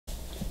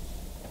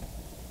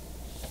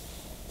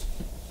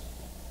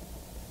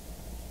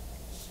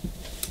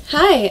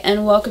Hi,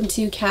 and welcome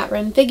to Cat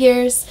Run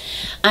Figures.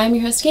 I'm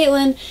your host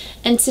Caitlin,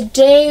 and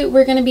today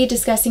we're going to be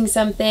discussing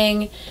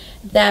something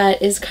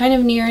that is kind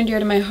of near and dear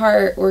to my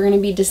heart. We're going to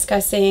be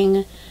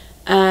discussing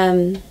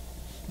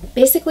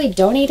basically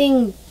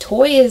donating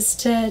toys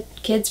to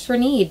Kids for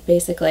Need,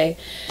 basically.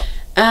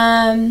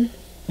 Things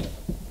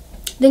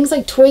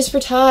like Toys for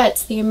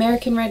Tots, the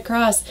American Red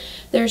Cross.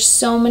 There's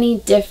so many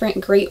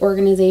different great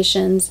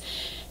organizations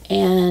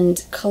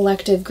and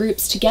collective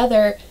groups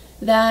together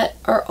that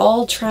are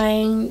all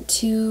trying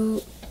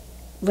to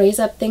raise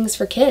up things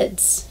for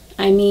kids.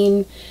 I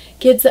mean,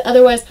 kids that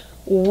otherwise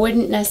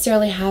wouldn't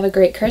necessarily have a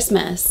great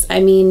Christmas.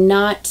 I mean,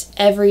 not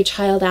every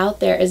child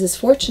out there is as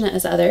fortunate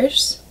as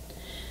others,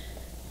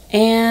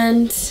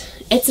 and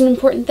it's an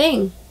important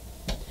thing.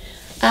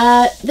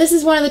 This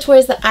is one of the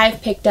toys that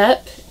I've picked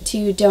up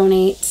to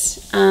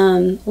donate.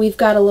 We've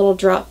got a little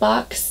drop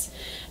box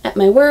at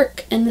my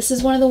work, and this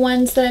is one of the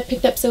ones that I've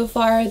picked up so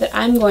far that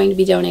I'm going to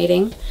be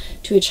donating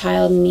to a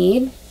child in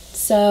need.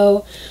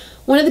 So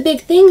one of the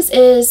big things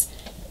is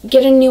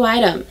get a new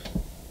item.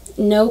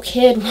 No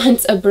kid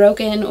wants a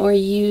broken or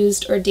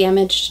used or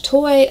damaged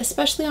toy,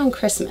 especially on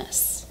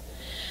Christmas.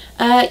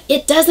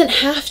 It doesn't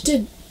have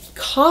to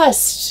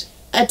cost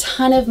a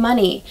ton of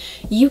money.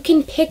 You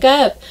can pick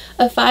up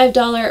a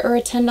 $5 or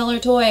a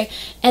 $10 toy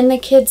and the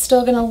kid's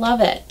still gonna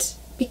love it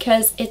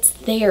because it's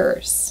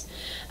theirs.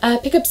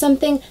 Pick up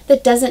something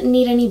that doesn't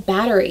need any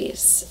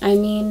batteries. I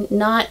mean,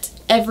 not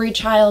every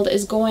child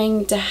is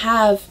going to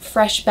have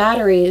fresh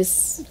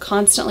batteries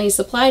constantly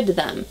supplied to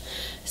them.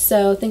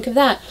 So think of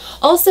that.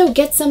 Also,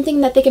 get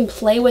something that they can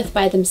play with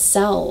by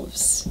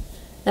themselves.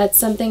 That's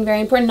something very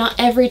important. Not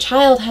every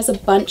child has a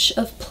bunch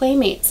of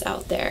playmates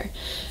out there.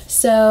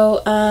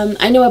 So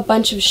I know a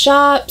bunch of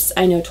shops.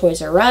 I know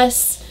Toys R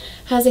Us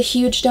has a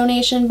huge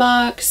donation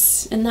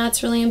box, and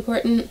that's really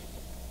important.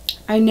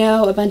 I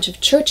know a bunch of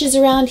churches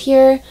around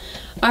here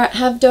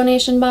have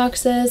donation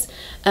boxes.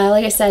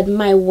 Like I said,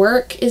 my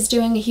work is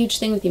doing a huge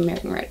thing with the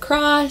American Red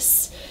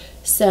Cross.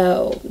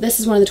 So this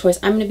is one of the toys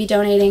I'm going to be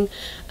donating.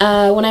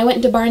 When I went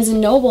into Barnes &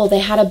 Noble, they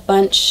had a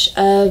bunch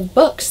of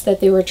books that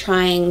they were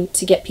trying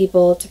to get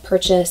people to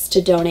purchase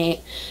to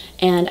donate.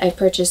 And I've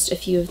purchased a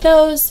few of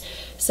those.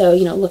 So,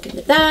 you know, look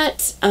into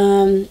that.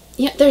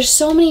 Yeah, there's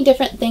so many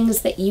different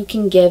things that you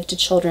can give to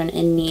children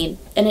in need,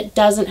 and it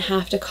doesn't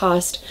have to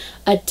cost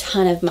a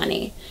ton of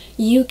money.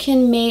 You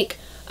can make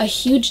a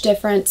huge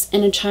difference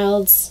in a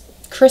child's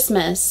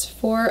Christmas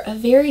for a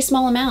very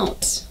small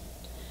amount.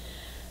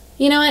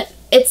 You know what?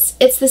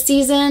 It's the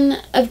season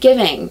of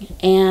giving,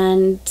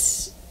 and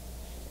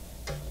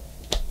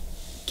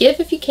give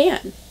if you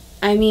can.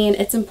 I mean,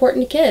 it's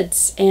important to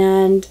kids,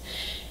 and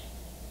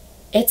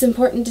it's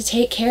important to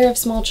take care of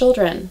small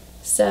children.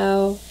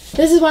 So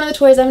this is one of the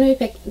toys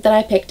that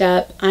I picked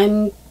up.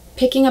 I'm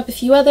picking up a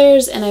few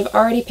others, and I've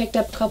already picked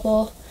up a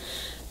couple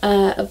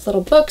of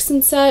little books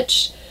and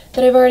such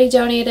that I've already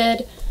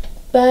donated.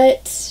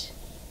 But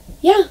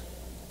yeah,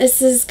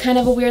 this is kind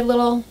of a weird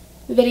little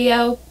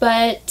video,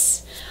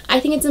 but I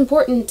think it's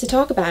important to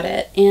talk about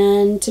it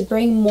and to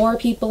bring more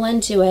people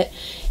into it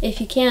if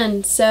you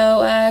can.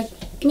 So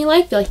give me a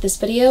like if you like this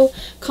video,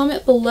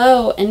 comment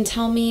below and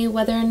tell me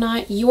whether or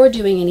not you're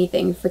doing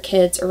anything for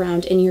kids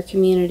around in your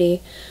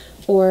community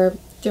or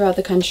throughout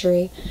the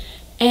country.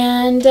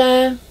 And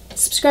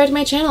subscribe to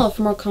my channel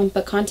for more comic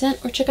book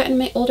content, or check out any of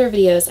my older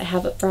videos I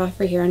have up for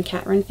offer here on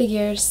Cat Run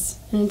Figures.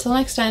 And until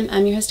next time,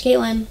 I'm your host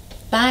Caitlin.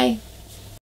 Bye!